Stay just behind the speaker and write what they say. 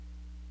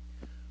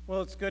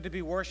Well, it's good to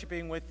be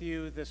worshiping with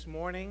you this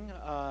morning.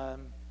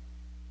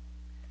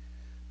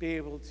 Be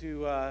able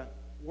to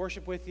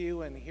worship with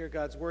you and hear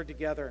God's word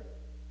together.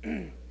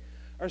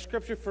 Our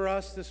scripture for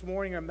us this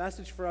morning, our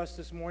message for us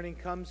this morning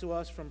comes to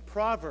us from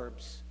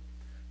Proverbs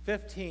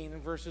 15,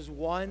 verses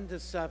 1 to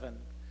 7.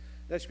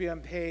 That should be on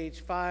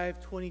page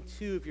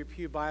 522 of your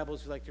pew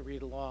Bibles if you'd like to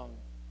read along.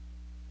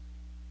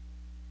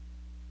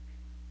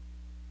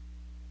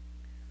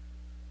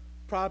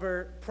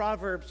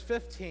 Proverbs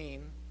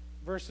 15,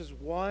 verses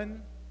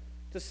 1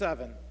 to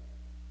 7.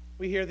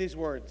 We hear these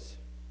words.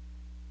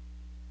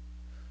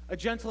 A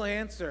gentle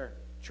answer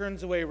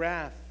turns away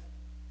wrath,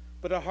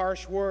 but a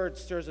harsh word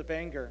stirs up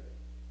anger.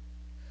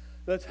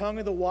 The tongue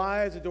of the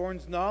wise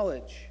adorns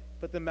knowledge,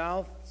 but the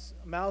mouth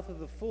of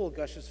the fool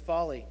gushes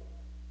folly.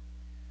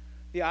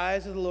 The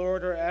eyes of the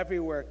Lord are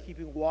everywhere,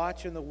 keeping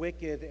watch on the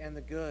wicked and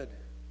the good.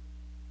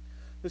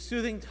 The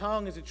soothing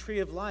tongue is a tree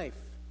of life,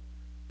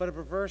 but a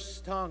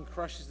perverse tongue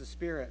crushes the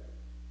spirit.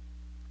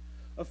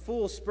 A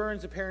fool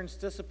spurns a parent's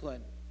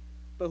discipline,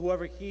 but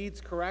whoever heeds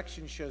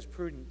correction shows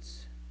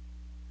prudence.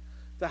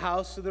 The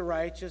house of the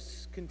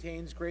righteous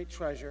contains great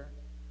treasure,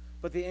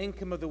 but the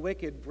income of the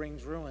wicked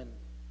brings ruin.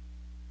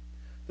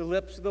 The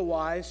lips of the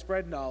wise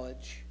spread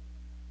knowledge,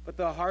 but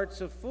the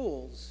hearts of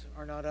fools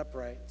are not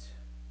upright.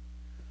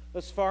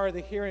 Thus far, the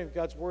hearing of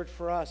God's word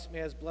for us, may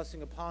His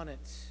blessing upon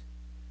it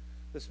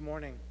this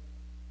morning.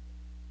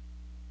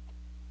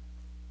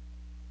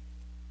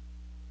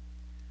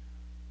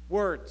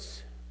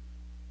 Words.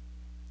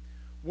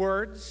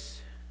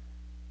 Words.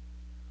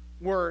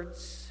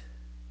 Words.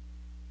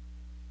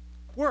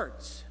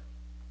 Words.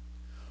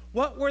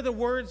 What were the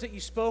words that you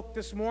spoke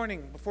this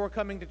morning before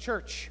coming to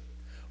church?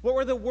 What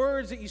were the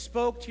words that you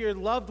spoke to your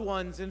loved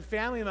ones and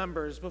family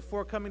members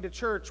before coming to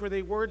church? Were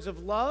they words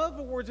of love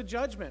or words of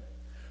judgment?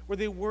 Were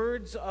they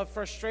words of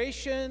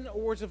frustration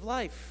or words of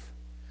life?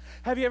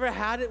 Have you ever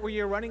had it where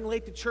you're running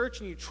late to church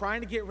and you're trying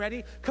to get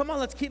ready? Come on,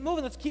 let's keep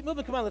moving,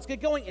 come on, let's get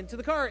going, into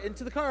the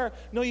car.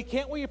 No, you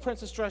can't wear your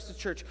princess dress to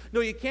church. No,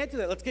 you can't do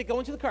that, let's get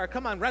going to the car,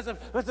 come on, and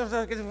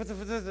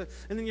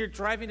then you're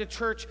driving to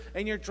church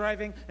and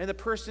the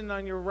person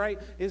on your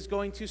right is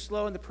going too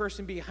slow and the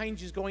person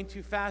behind you is going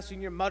too fast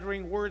and you're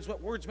muttering words.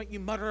 What words might you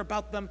mutter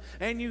about them?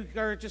 And you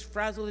are just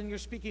frazzled and you're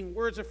speaking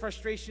words of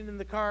frustration in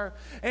the car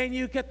and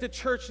you get to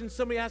church and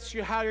somebody asks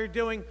you how you're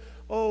doing.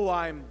 Oh,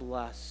 I'm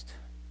blessed.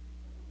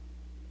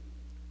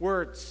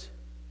 Words.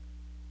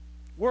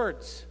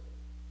 Words.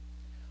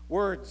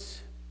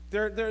 Words.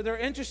 They're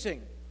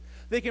interesting.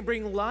 They can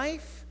bring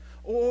life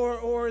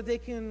or they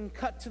can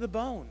cut to the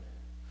bone.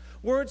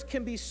 Words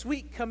can be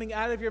sweet coming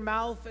out of your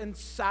mouth and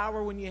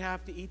sour when you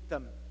have to eat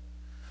them.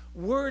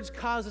 Words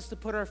cause us to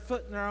put our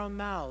foot in our own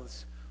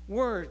mouths.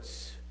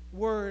 Words.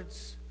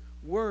 Words.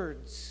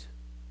 Words.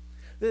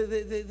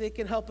 They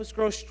can help us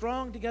grow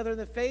strong together in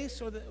the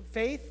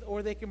faith,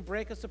 or they can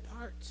break us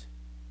apart.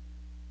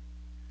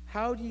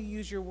 How do you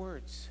use your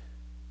words?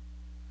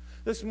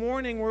 This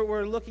morning,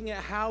 we're looking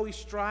at how we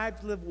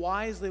strive to live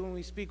wisely when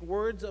we speak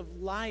words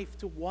of life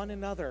to one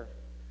another.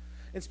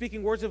 In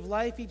speaking words of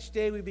life each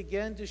day, we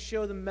begin to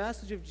show the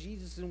message of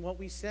Jesus in what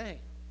we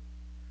say.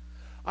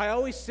 I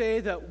always say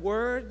that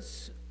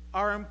words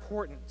are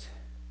important.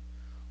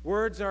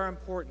 Words are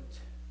important.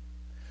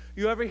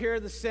 You ever hear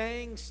the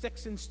saying,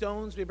 sticks and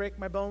stones may break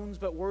my bones,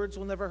 but words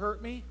will never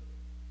hurt me?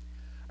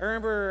 I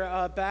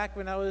remember back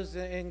when I was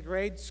in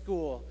grade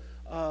school,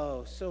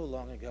 so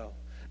long ago.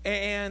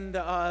 And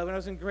when I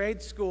was in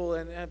grade school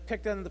and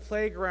picked on the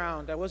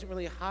playground, I wasn't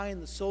really high in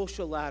the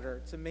social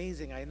ladder. It's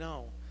amazing, I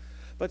know.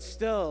 But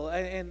still,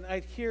 and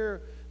I'd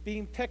hear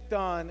being picked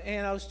on,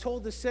 and I was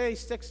told to say,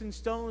 sticks and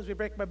stones may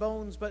break my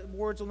bones, but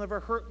words will never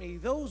hurt me.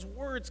 Those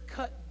words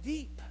cut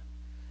deep,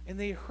 and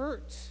they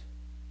hurt.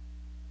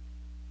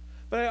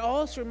 But I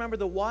also remember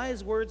the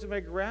wise words of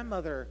my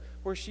grandmother,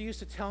 where she used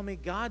to tell me,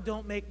 God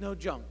don't make no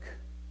junk.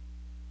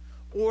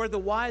 Or the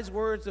wise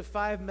words of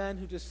 5 men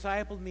who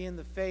discipled me in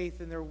the faith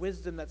and their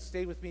wisdom that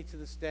stayed with me to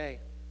this day.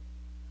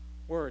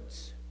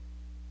 Words.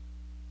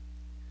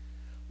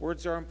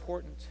 Words are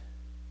important.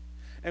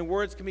 And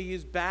words can be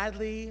used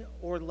badly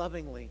or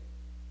lovingly.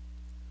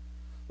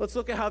 Let's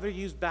look at how they're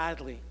used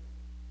badly.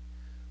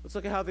 Let's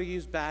look at how they're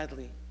used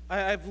badly.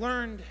 I've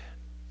learned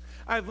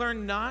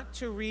not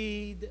to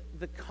read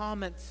the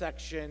comment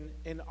section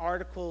in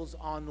articles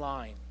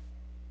online.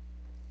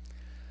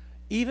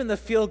 Even the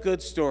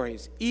feel-good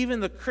stories,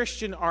 even the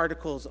Christian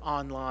articles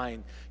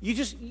online,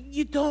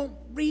 you don't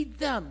read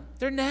them.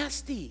 They're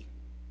nasty.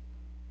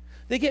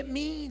 They get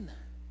mean.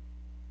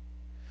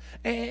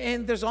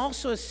 And there's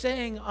also a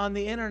saying on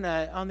the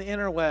internet, on the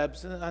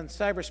interwebs, on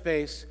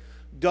cyberspace,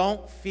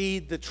 don't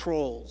feed the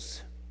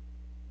trolls.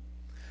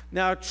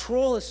 Now, a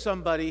troll is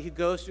somebody who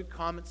goes through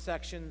comment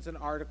sections and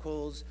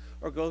articles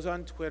or goes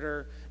on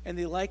Twitter, and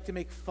they like to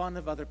make fun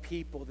of other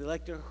people. They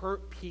like to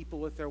hurt people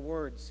with their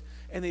words,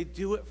 and they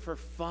do it for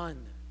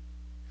fun.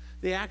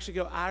 They actually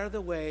go out of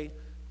the way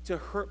to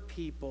hurt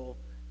people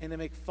and to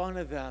make fun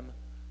of them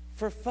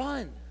for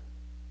fun.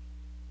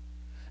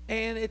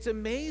 And it's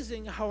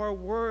amazing how our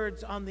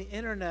words on the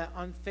internet,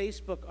 on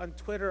Facebook, on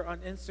Twitter, on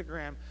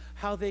Instagram,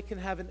 how they can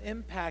have an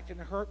impact and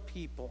hurt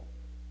people.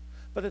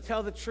 But to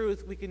tell the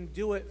truth, we can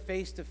do it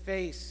face to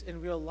face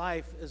in real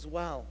life as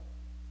well.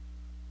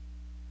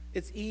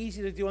 It's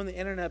easy to do on the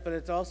internet, but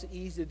it's also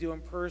easy to do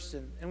in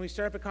person. And we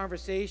start up a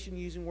conversation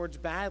using words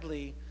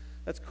badly.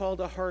 That's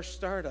called a harsh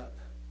startup.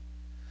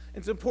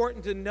 It's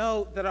important to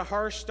note that a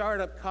harsh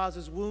startup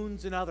causes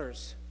wounds in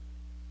others.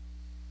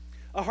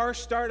 A harsh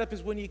startup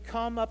is when you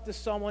come up to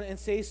someone and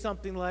say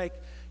something like,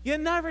 "You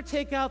never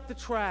take out the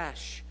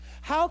trash.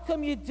 How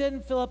come you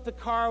didn't fill up the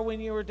car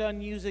when you were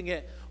done using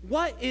it?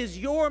 What is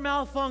your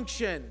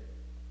malfunction?"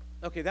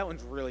 Okay, that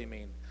one's really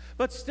mean.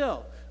 But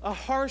still, a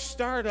harsh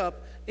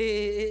startup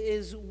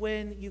is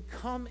when you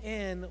come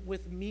in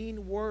with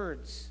mean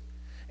words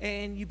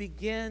and you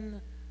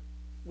begin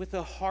with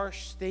a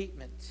harsh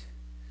statement.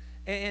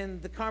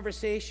 And the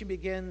conversation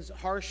begins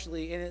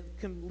harshly, and it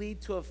can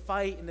lead to a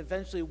fight and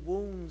eventually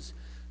wounds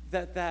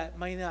that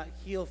might not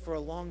heal for a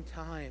long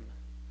time.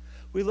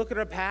 We look at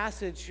our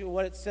passage,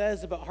 what it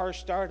says about harsh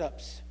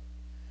startups.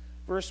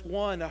 Verse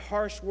 1, a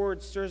harsh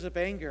word stirs up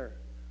anger.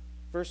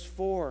 Verse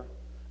 4,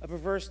 a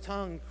perverse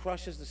tongue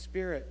crushes the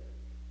spirit.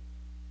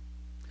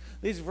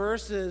 These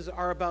verses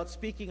are about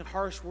speaking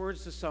harsh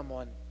words to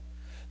someone.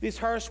 These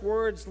harsh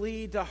words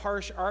lead to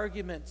harsh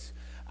arguments.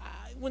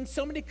 When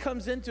somebody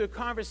comes into a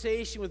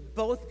conversation with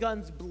both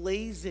guns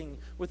blazing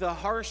with a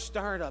harsh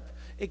startup,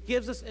 it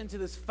gives us into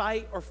this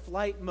fight or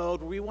flight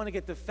mode where we want to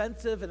get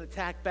defensive and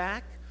attack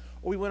back,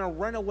 or we want to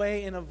run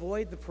away and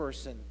avoid the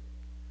person.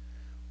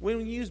 When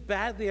we use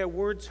badly, our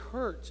words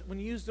hurt. When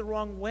used the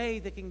wrong way,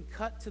 they can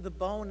cut to the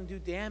bone and do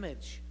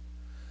damage.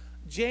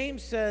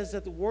 James says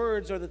that the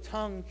words or the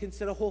tongue can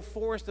set a whole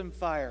forest on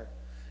fire.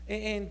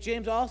 And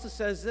James also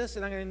says this,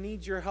 and I'm going to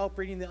need your help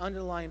reading the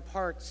underlying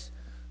parts.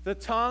 The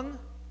tongue,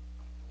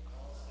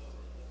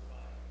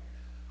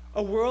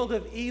 a world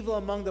of evil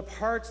among the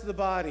parts of the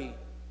body,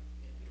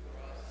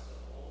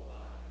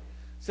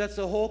 sets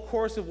the whole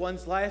course of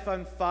one's life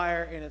on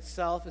fire, in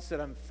itself is set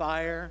on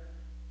fire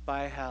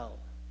by hell.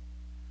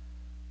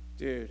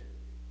 Dude,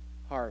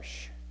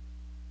 harsh,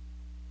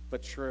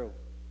 but true.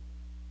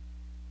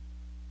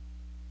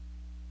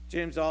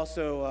 James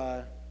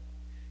also,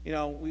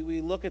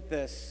 we look at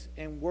this,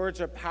 and words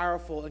are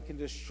powerful and can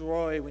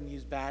destroy when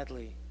used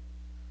badly.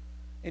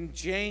 And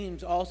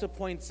James also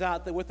points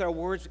out that with our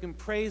words we can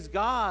praise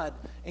God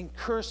and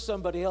curse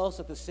somebody else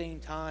at the same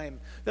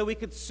time. That we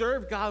could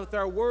serve God with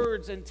our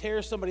words and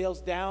tear somebody else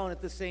down at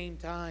the same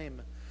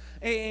time.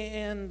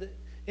 And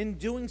in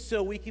doing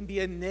so, we can be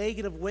a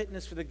negative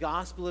witness for the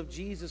gospel of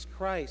Jesus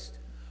Christ.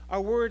 Our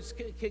words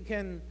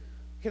can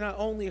not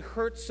only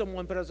hurt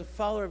someone, but as a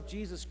follower of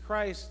Jesus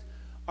Christ,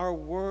 our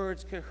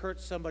words can hurt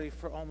somebody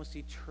for almost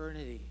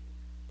eternity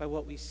by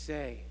what we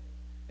say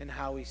and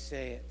how we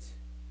say it.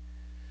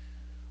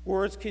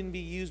 Words can be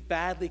used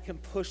badly, can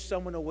push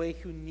someone away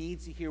who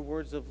needs to hear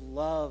words of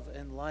love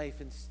and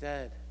life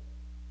instead.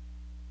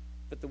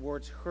 But the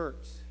words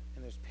hurt,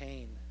 and there's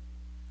pain.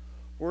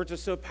 Words are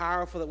so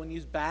powerful that when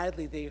used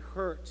badly, they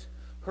hurt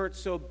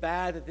so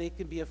bad that they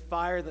can be a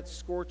fire that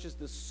scorches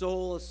the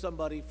soul of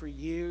somebody for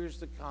years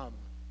to come.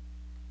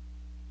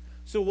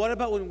 So what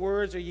about when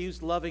words are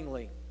used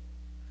lovingly?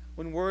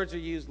 When words are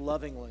used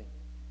lovingly.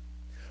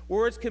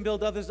 Words can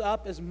build others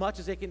up as much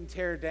as they can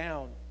tear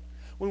down.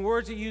 When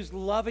words are used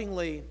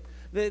lovingly,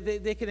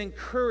 they can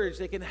encourage,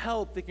 they can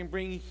help, they can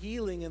bring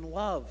healing and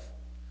love.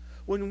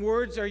 When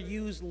words are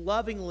used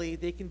lovingly,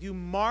 they can do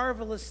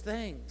marvelous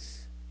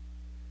things.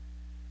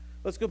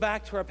 Let's go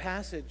back to our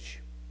passage.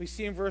 We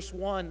see in verse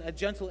 1, a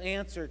gentle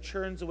answer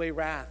churns away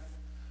wrath.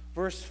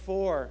 Verse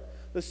 4,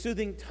 the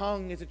soothing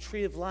tongue is a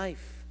tree of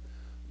life.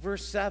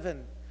 Verse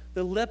 7,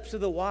 the lips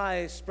of the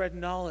wise spread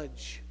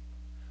knowledge.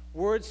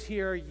 Words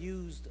here are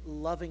used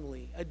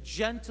lovingly. A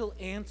gentle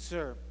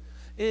answer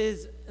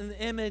is an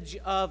image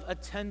of a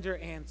tender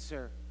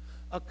answer,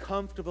 a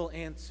comfortable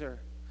answer,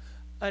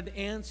 an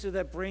answer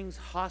that brings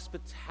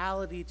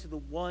hospitality to the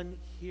one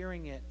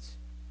hearing it.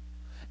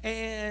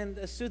 And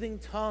a soothing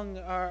tongue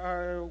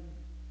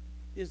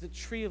is the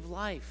tree of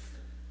life.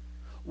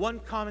 One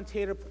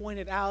commentator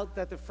pointed out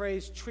that the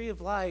phrase tree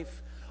of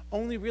life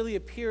only really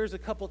appears a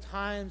couple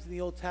times in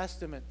the Old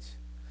Testament.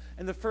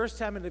 And the first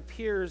time it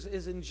appears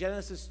is in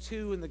Genesis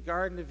 2 in the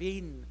Garden of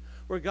Eden,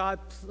 where God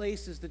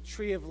places the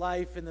tree of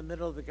life in the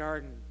middle of the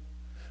garden.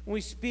 When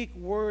we speak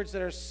words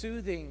that are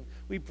soothing,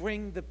 we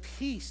bring the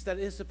peace that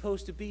is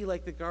supposed to be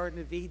like the Garden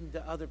of Eden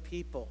to other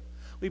people.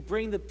 We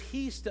bring the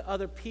peace to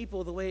other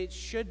people the way it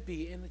should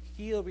be and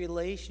heal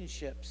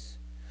relationships.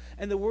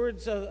 And the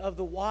words of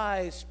the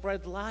wise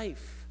spread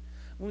life.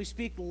 When we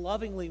speak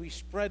lovingly, we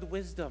spread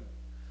wisdom.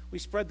 We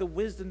spread the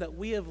wisdom that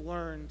we have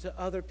learned to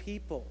other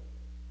people.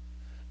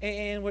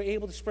 And we're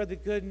able to spread the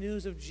good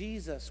news of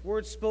Jesus.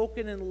 Words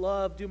spoken in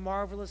love do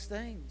marvelous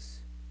things.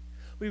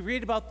 We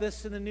read about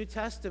this in the New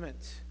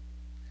Testament.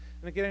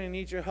 And again, I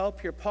need your help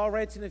here. Paul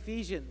writes in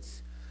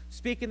Ephesians,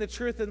 speaking the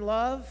truth in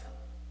love,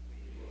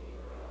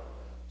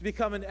 to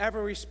become in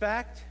every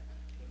respect,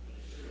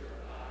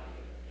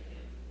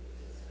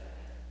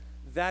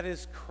 That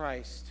is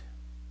Christ.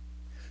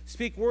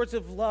 Speak words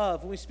of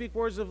love. When we speak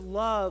words of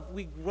love,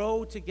 we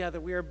grow together.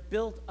 We are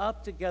built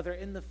up together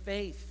in the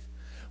faith.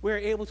 We are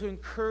able to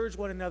encourage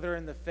one another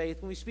in the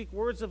faith. When we speak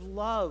words of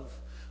love,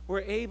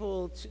 we're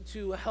able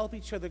to help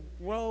each other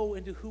grow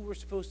into who we're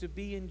supposed to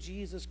be in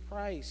Jesus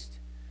Christ.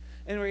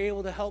 And we're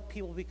able to help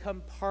people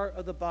become part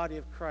of the body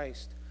of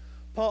Christ.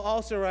 Paul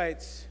also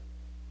writes,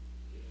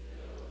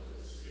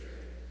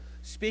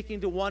 speaking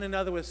to one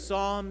another with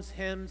psalms,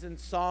 hymns, and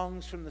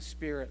songs from the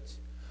Spirit.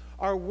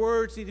 Our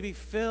words need to be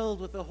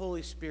filled with the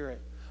Holy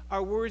Spirit.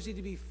 Our words need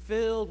to be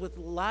filled with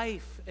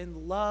life and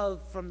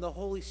love from the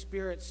Holy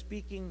Spirit,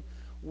 speaking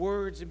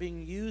words and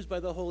being used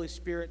by the Holy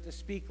Spirit to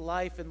speak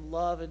life and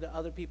love into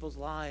other people's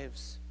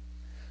lives.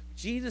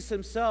 Jesus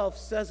himself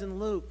says in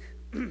Luke,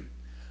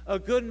 a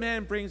good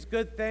man brings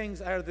good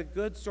things out of the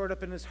good stored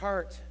up in his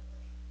heart.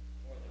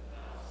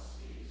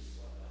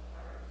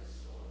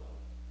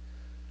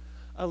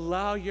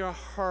 Allow your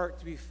heart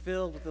to be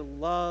filled with the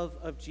love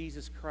of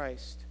Jesus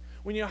Christ.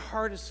 When your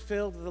heart is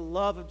filled with the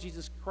love of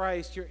Jesus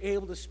Christ, you're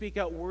able to speak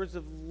out words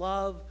of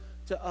love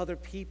to other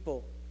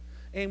people.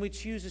 And we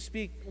choose to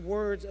speak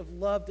words of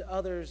love to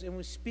others. And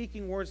when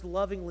speaking words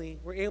lovingly,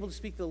 we're able to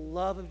speak the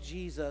love of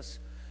Jesus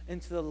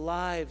into the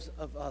lives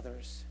of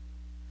others.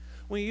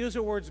 When we use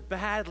our words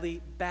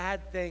badly,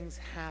 bad things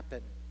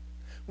happen.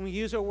 When we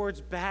use our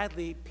words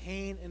badly,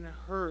 pain and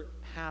hurt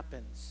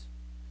happens.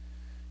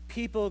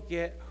 People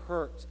get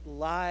hurt.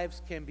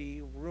 Lives can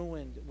be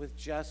ruined with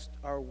just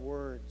our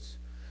words.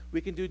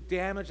 We can do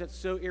damage that's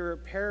so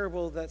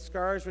irreparable that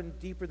scars run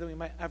deeper than we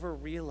might ever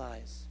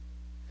realize.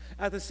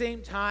 At the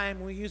same time,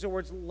 when we use our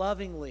words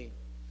lovingly,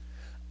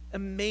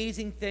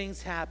 amazing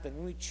things happen.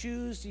 When we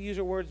choose to use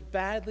our words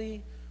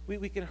badly,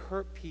 we can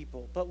hurt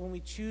people. But when we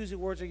choose the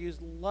words that are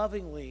used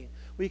lovingly,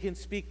 we can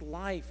speak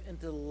life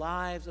into the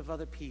lives of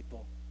other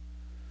people.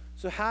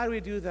 So how do we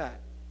do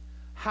that?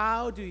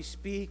 How do we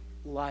speak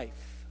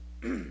life?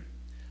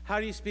 How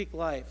do you speak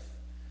life?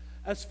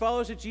 As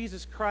followers of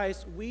Jesus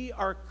Christ, we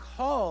are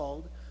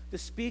called to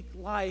speak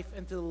life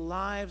into the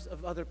lives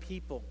of other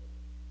people.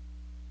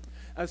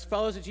 As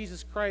followers of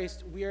Jesus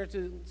Christ, we are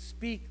to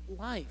speak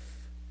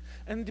life.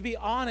 And to be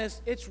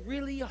honest, it's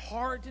really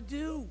hard to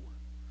do.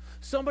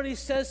 Somebody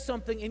says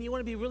something and you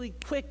want to be really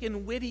quick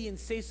and witty and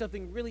say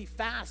something really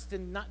fast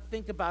and not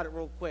think about it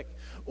real quick.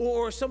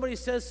 Or somebody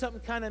says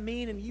something kind of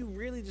mean and you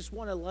really just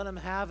want to let them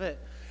have it.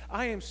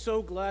 I am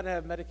so glad I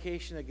have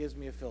medication that gives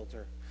me a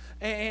filter.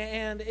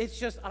 And it's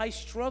just, I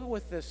struggle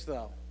with this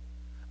though.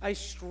 I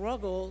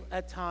struggle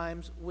at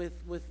times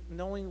with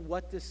knowing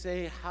what to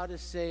say, how to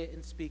say it,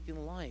 and speak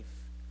in life.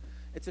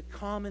 It's a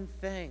common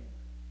thing.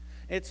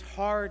 It's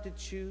hard to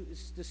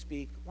choose to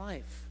speak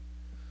life.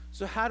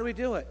 So how do we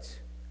do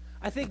it?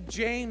 I think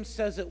James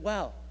says it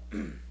well.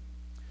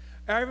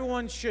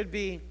 Everyone should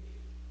be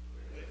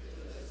quick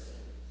to listen,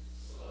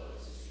 slow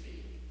to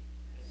speak,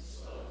 and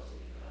slow to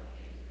become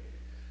angry.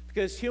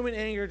 Because human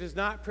anger does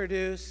not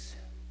produce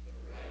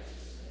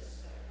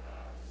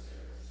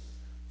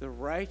the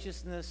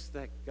righteousness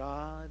that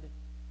God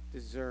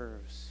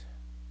deserves.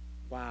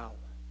 Wow.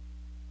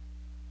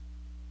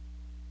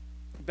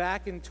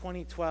 Back in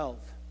 2012,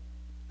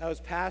 I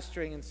was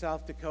pastoring in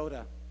South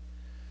Dakota.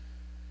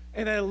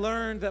 And I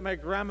learned that my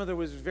grandmother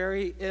was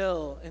very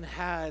ill and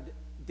had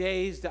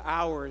days to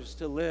hours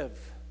to live.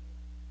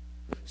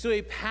 So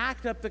we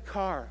packed up the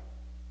car.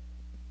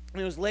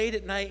 And it was late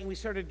at night, and we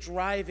started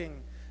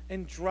driving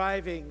and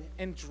driving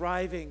and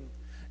driving.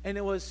 And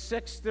it was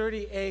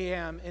 6:30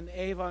 a.m. in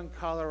Avon,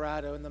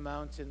 Colorado, in the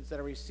mountains, that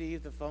I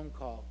received the phone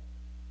call.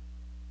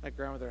 My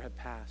grandmother had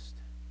passed.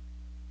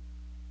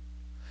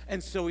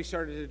 And so we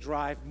started to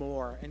drive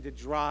more and to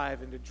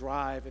drive and to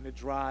drive and to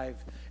drive.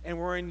 And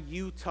we're in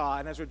Utah.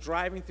 And as we're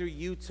driving through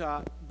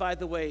Utah, by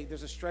the way,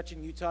 there's a stretch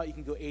in Utah, you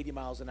can go 80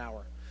 miles an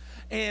hour.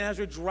 And as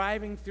we're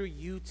driving through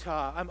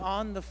Utah, I'm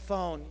on the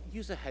phone.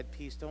 Use a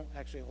headpiece. Don't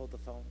actually hold the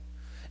phone.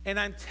 And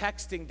I'm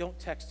texting. Don't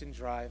text and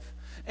drive.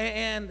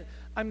 And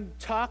I'm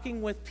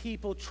talking with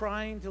people,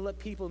 trying to let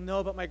people know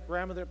about my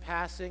grandmother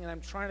passing. And I'm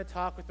trying to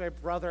talk with my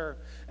brother.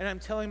 And I'm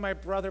telling my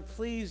brother,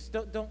 please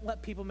don't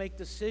let people make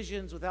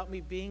decisions without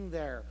me being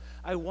there.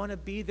 I want to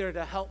be there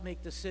to help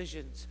make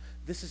decisions.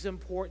 This is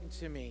important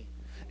to me.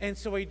 And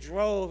so we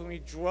drove, and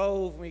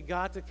we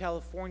got to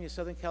California,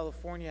 Southern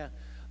California,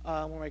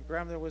 where my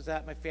grandmother was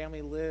at. My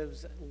family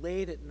lives,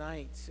 late at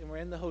night. And we're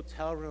in the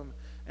hotel room.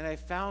 And I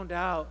found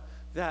out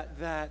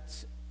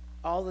that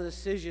all the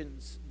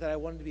decisions that I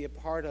wanted to be a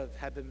part of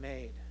had been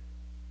made.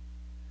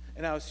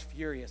 And I was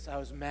furious. I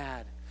was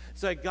mad.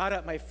 So I got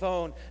out my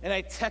phone and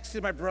I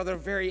texted my brother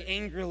very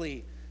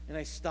angrily, and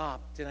I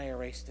stopped and I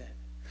erased it.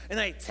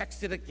 And I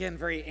texted again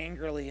very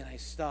angrily, and I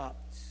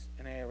stopped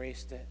and I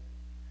erased it.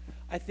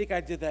 I think I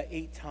did that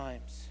 8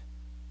 times.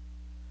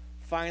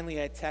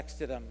 Finally, I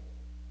texted him,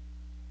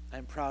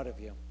 "I'm proud of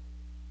you."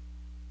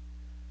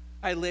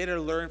 I later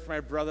learned from my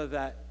brother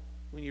that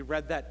when he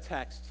read that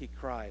text, he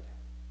cried.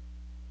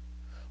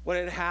 What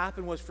had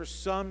happened was, for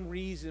some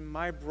reason,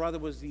 my brother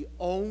was the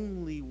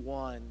only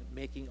one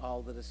making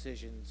all the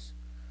decisions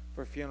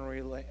for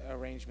funeral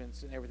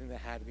arrangements and everything that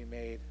had to be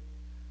made,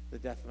 the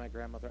death of my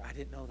grandmother. I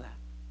didn't know that.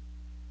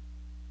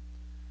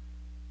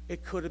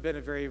 It could have been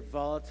a very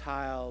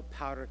volatile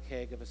powder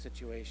keg of a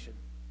situation.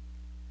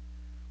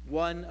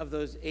 One of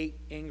those 8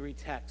 angry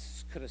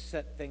texts could have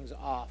set things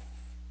off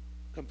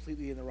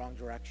completely in the wrong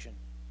direction.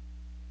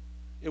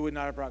 It would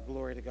not have brought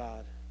glory to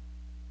God.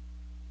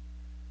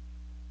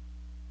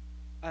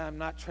 I'm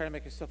not trying to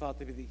make myself out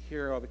to be the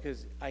hero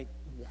because I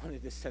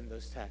wanted to send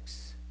those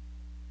texts.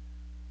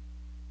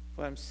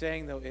 What I'm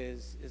saying, though,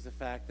 is the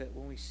fact that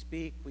when we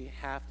speak, we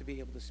have to be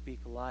able to speak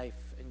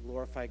life and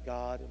glorify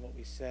God in what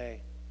we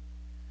say.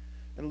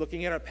 And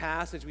looking at our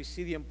passage, we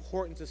see the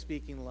importance of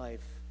speaking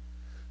life.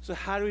 So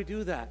how do we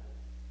do that?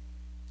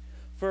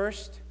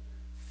 First,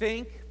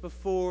 think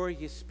before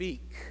you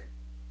speak.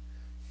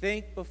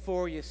 Think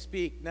before you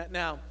speak.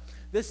 Now,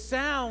 this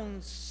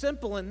sounds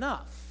simple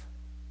enough.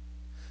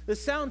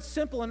 This sounds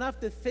simple enough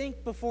to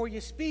think before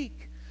you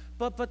speak.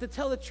 But to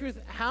tell the truth,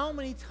 how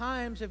many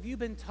times have you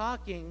been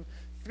talking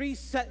 3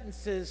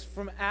 sentences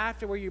from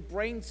after where your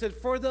brain said,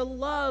 "For the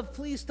love,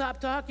 please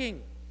stop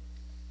talking"?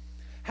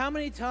 How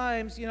many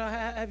times,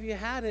 have you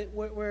had it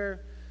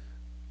where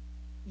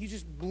you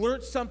just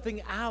blurt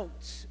something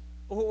out,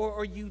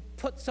 or you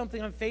put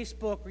something on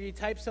Facebook, or you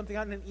type something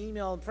out in an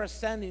email and press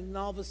send, and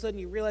all of a sudden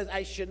you realize,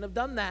 I shouldn't have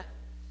done that.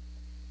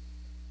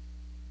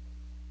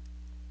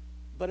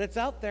 But it's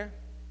out there.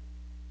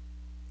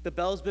 The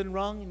bell's been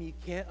rung, and you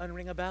can't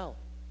unring a bell.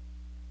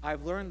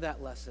 I've learned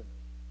that lesson.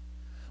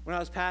 When I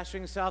was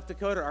pastoring in South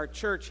Dakota, our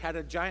church had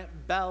a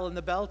giant bell in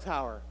the bell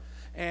tower.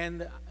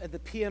 And at the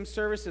PM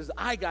services,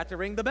 I got to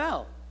ring the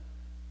bell.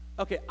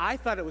 Okay, I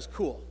thought it was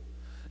cool.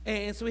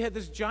 And so we had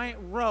this giant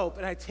rope,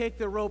 and I'd take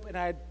the rope, and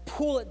I'd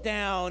pull it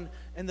down,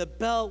 and the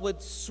bell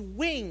would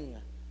swing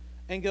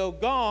and go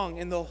gong,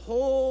 and the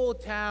whole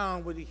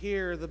town would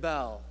hear the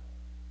bell.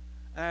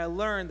 And I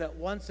learned that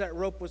once that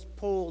rope was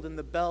pulled and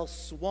the bell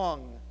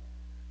swung,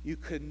 you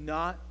could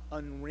not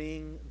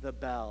unring the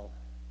bell.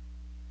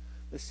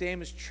 The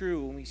same is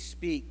true when we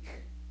speak.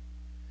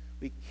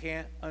 We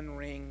can't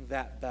unring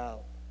that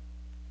bell.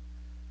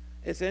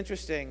 It's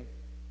interesting.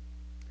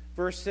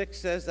 Verse 6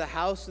 says, "The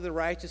house of the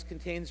righteous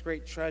contains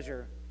great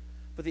treasure,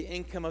 but the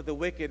income of the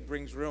wicked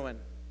brings ruin."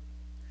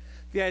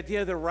 The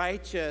idea of the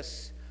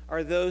righteous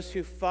are those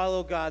who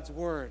follow God's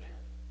word.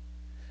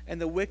 And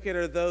the wicked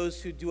are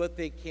those who do what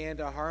they can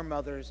to harm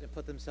others and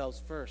put themselves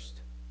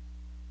first.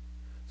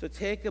 So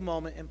take a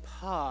moment and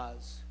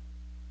pause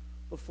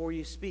before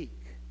you speak.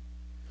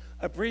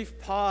 A brief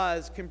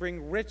pause can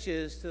bring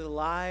riches to the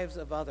lives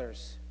of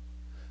others.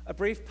 A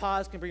brief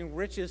pause can bring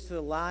riches to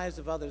the lives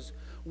of others.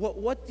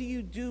 What do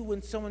you do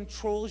when someone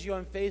trolls you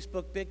on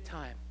Facebook big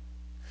time?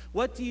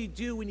 What do you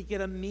do when you get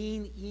a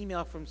mean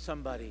email from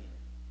somebody?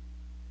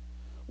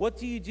 What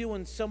do you do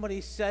when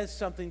somebody says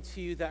something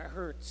to you that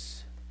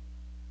hurts?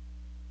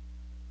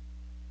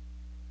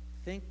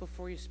 Think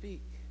before you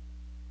speak.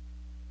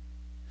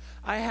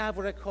 I have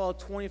what I call a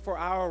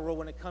 24-hour rule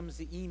when it comes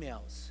to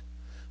emails.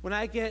 When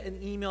I get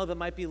an email that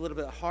might be a little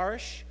bit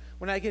harsh,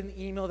 when I get an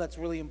email that's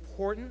really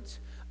important,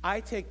 I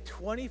take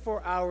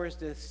 24 hours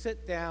to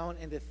sit down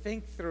and to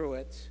think through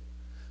it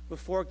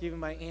before giving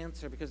my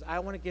answer, because I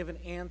want to give an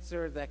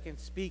answer that can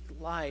speak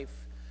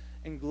life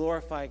and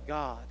glorify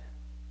God.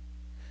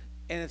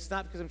 And it's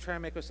not because I'm trying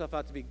to make myself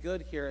out to be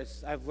good here.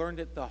 I've learned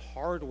it the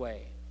hard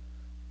way,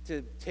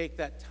 to take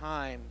that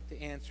time to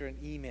answer an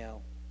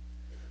email.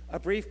 A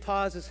brief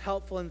pause is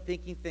helpful in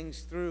thinking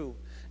things through.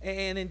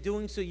 And in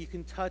doing so, you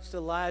can touch the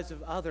lives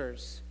of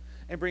others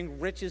and bring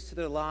riches to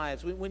their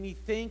lives. When you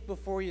think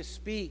before you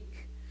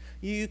speak,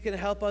 you can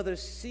help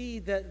others see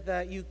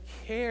that you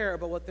care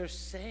about what they're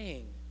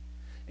saying,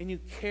 and you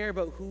care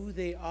about who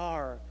they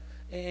are,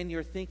 and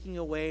you're thinking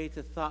a way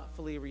to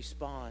thoughtfully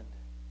respond.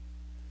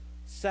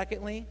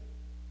 Secondly,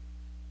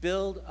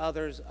 build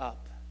others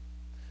up.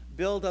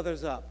 Build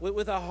others up.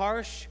 With a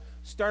harsh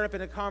startup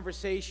in a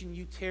conversation,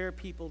 you tear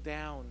people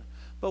down.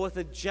 But with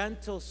a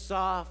gentle,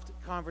 soft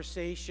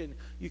conversation,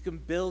 you can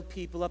build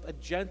people up. A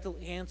gentle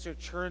answer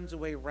turns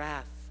away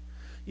wrath.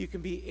 You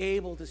can be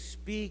able to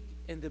speak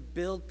and to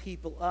build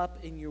people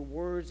up in your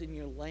words, in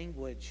your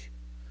language.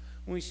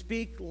 When we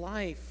speak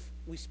life,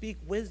 we speak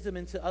wisdom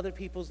into other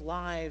people's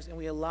lives, and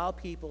we allow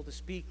people to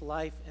speak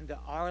life into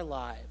our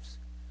lives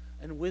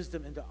and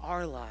wisdom into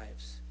our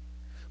lives.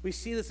 We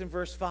see this in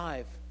verse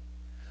 5.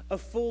 "A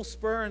fool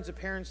spurns a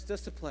parent's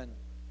discipline,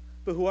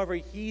 but whoever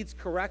heeds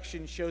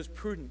correction shows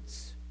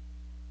prudence."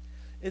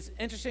 It's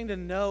interesting to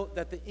note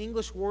that the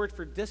English word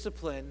for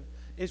discipline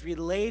is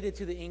related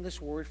to the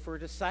English word for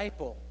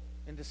disciple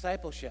and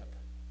discipleship.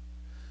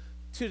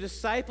 To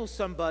disciple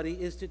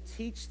somebody is to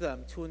teach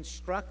them, to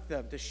instruct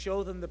them, to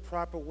show them the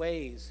proper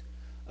ways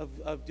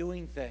of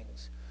doing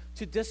things.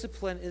 To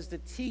discipline is to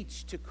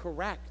teach, to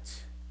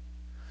correct.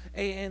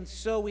 And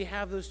so we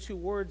have those two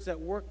words that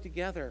work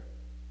together.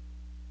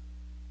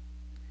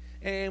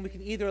 And we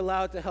can either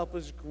allow it to help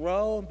us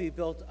grow and be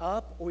built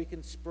up, or we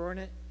can spurn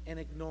it and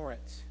ignore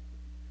it.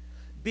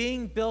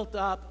 Being built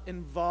up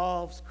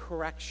involves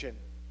correction.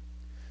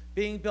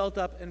 Being built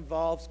up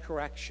involves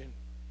correction.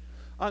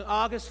 On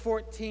August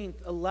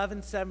 14th,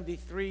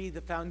 1173,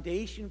 the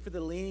foundation for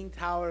the Leaning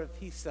Tower of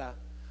Pisa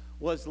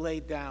was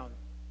laid down.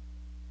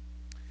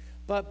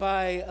 But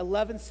by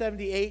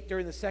 1178,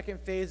 during the second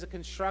phase of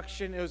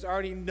construction, it was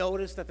already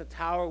noticed that the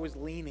tower was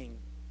leaning.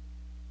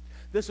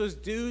 This was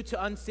due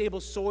to unstable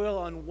soil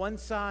on one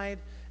side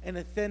and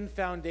a thin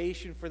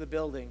foundation for the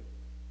building.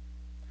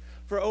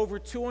 For over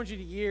 200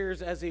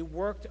 years, as they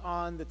worked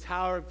on the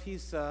Tower of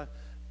Pisa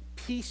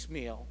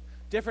piecemeal,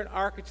 different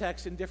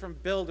architects and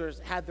different builders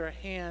had their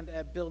hand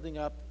at building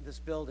up this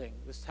building,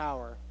 this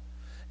tower.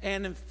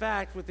 And in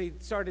fact, what they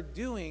started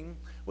doing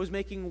was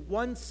making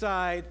one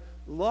side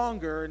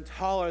longer and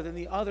taller than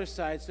the other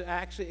side, so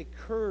actually it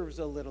curves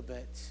a little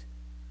bit.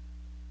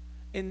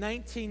 In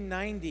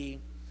 1990,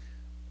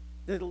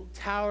 the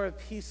Tower of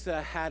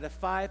Pisa had a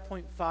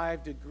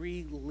 5.5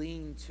 degree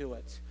lean to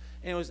it,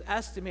 and it was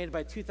estimated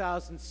by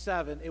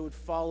 2007 it would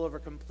fall over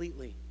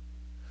completely.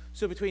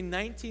 So between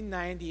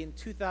 1990 and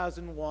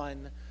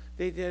 2001,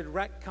 they did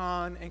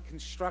retcon and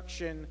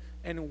construction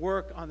and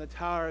work on the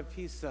Tower of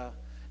Pisa,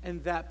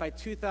 and that by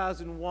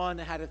 2001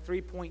 it had a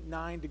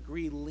 3.9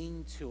 degree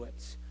lean to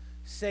it.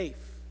 Safe,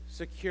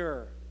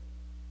 secure.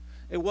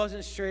 It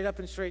wasn't straight up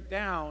and straight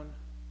down,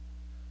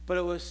 but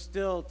it was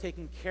still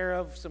taken care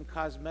of. Some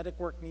cosmetic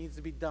work needs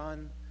to be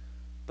done,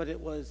 but it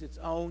was its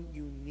own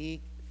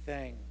unique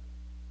thing.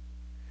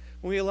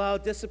 When we allow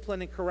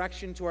discipline and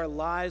correction to our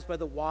lives by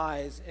the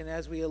wise, and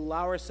as we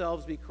allow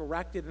ourselves to be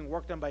corrected and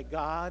worked on by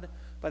God,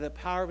 by the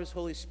power of His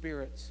Holy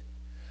Spirit,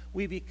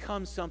 we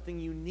become something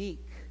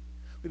unique.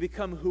 We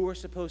become who we're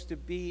supposed to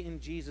be in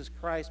Jesus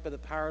Christ by the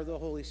power of the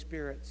Holy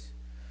Spirit.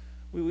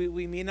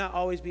 We may not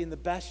always be in the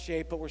best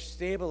shape, but we're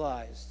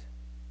stabilized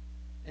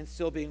and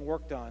still being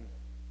worked on.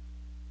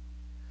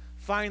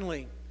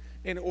 Finally,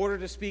 in order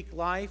to speak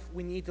life,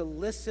 we need to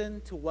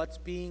listen to what's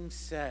being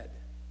said.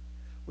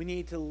 We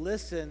need to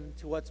listen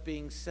to what's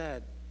being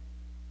said.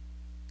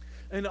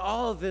 In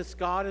all of this,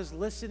 God is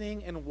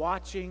listening and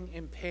watching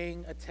and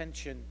paying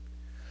attention.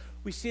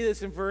 We see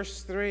this in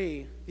verse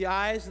 3. The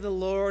eyes of the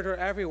Lord are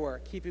everywhere,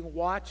 keeping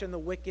watch on the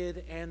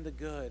wicked and the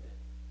good.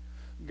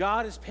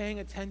 God is paying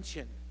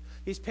attention.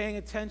 He's paying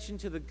attention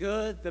to the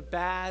good, the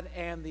bad,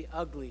 and the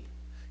ugly.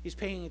 He's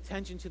paying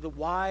attention to the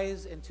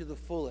wise and to the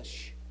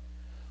foolish.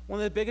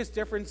 One of the biggest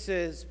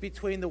differences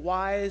between the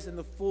wise and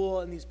the fool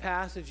in this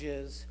passage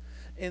is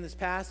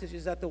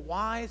that the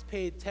wise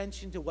pay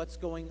attention to what's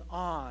going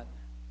on,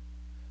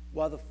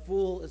 while the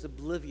fool is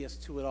oblivious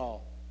to it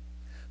all.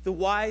 The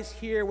wise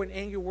hear when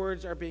angry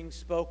words are being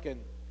spoken.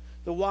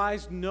 The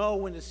wise know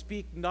when to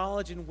speak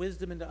knowledge and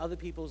wisdom into other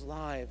people's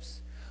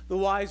lives. The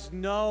wise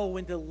know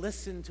when to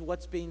listen to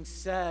what's being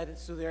said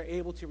so they're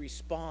able to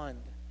respond.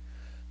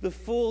 The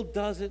fool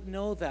doesn't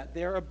know that.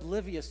 They're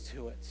oblivious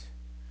to it,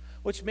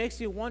 which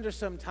makes you wonder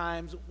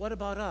sometimes, what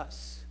about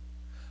us?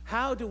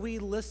 How do we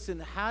listen?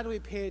 How do we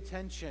pay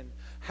attention?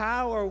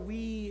 How are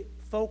we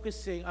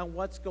focusing on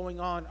what's going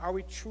on? Are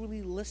we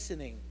truly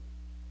listening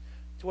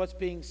to what's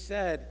being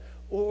said?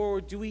 Or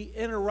do we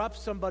interrupt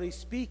somebody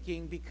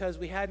speaking because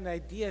we had an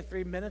idea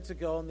 3 minutes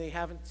ago and they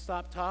haven't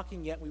stopped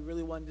talking yet, we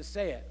really wanted to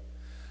say it?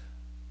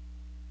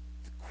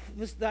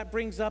 That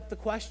brings up the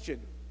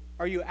question,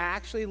 are you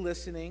actually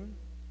listening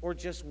or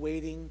just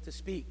waiting to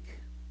speak?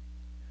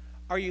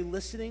 Are you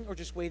listening or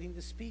just waiting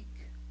to speak?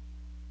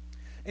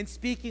 In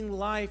speaking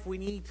life, we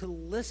need to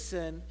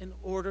listen in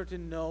order to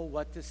know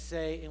what to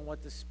say and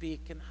what to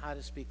speak and how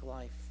to speak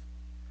life.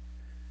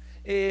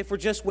 If we're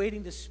just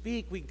waiting to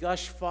speak, we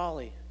gush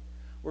folly.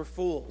 We're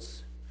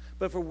fools.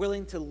 But if we're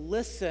willing to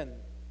listen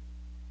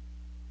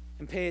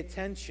and pay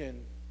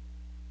attention,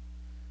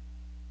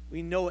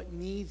 we know what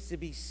needs to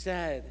be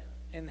said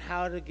and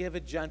how to give a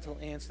gentle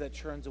answer that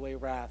turns away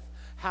wrath,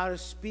 how to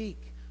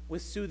speak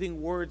with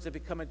soothing words that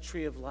become a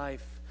tree of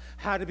life,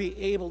 how to be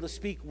able to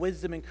speak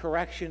wisdom and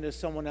correction to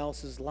someone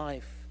else's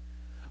life.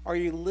 Are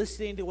you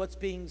listening to what's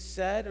being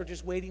said or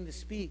just waiting to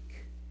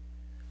speak?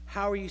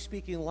 How are you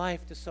speaking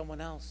life to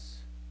someone else?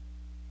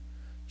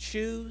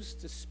 Choose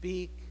to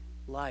speak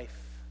life.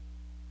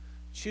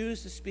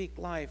 Choose to speak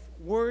life.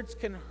 Words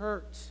can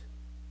hurt,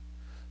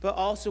 but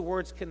also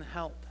words can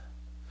help.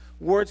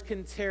 Words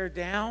can tear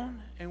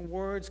down, and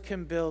words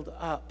can build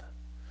up.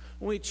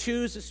 When we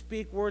choose to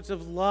speak words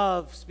of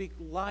love, speak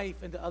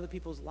life into other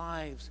people's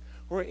lives,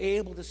 we're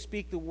able to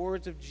speak the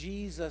words of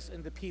Jesus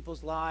into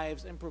people's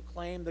lives and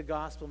proclaim the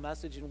gospel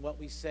message in what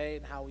we say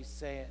and how we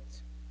say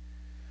it.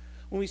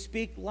 When we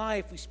speak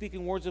life, we speak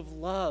in words of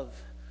love.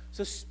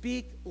 So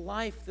speak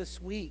life this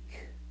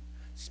week.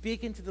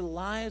 Speak into the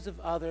lives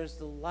of others,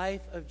 the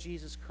life of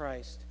Jesus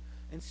Christ,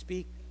 and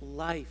speak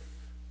life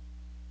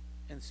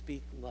and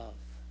speak love.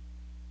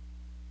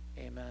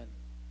 Amen.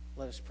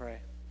 Let us pray.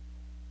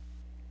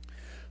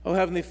 Oh,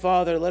 Heavenly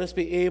Father, let us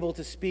be able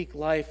to speak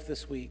life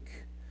this week.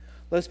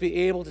 Let us be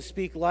able to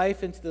speak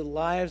life into the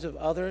lives of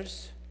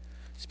others,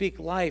 speak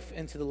life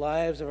into the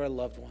lives of our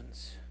loved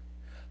ones.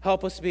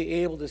 Help us to be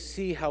able to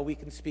see how we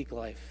can speak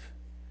life.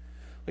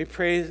 We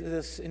pray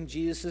this in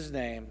Jesus'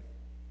 name.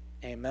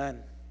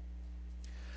 Amen.